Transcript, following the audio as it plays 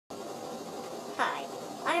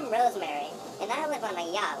I'm Rosemary, and I live on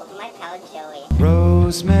a yacht with my pal Joey.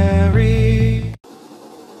 Rosemary.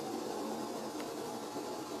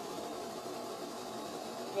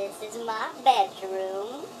 This is my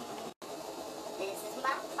bedroom. This is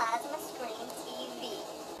my plasma screen TV.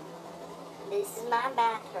 This is my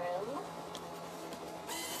bathroom.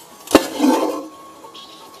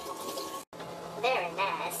 Very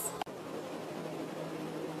nice.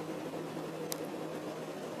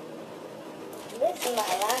 This is my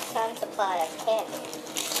lifetime supply of candy,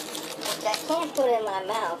 which I can't put in my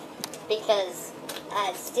mouth because I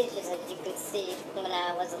had stitches, as you can see, when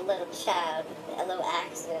I was a little child. A little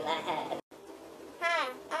accident I had. Hi,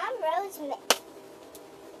 I'm Rosemary.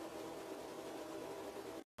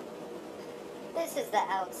 This is the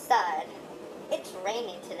outside. It's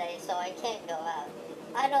raining today, so I can't go out.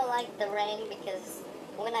 I don't like the rain because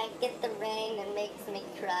when I get the rain, it makes me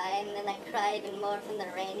cry, and then I cry even more from the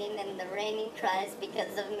raining, and the raining cries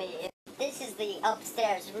because of me. This is the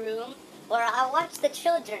upstairs room where I watch the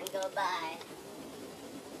children go by.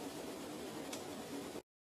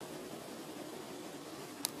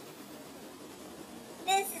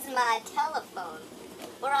 This is my telephone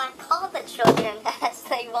where I call the children as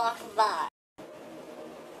they walk by.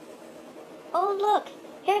 Oh look,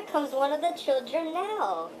 here comes one of the children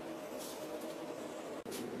now.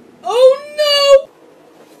 Oh no!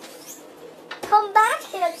 Come back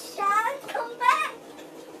here, child, come back.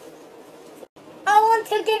 I want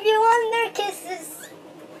to give you under kisses.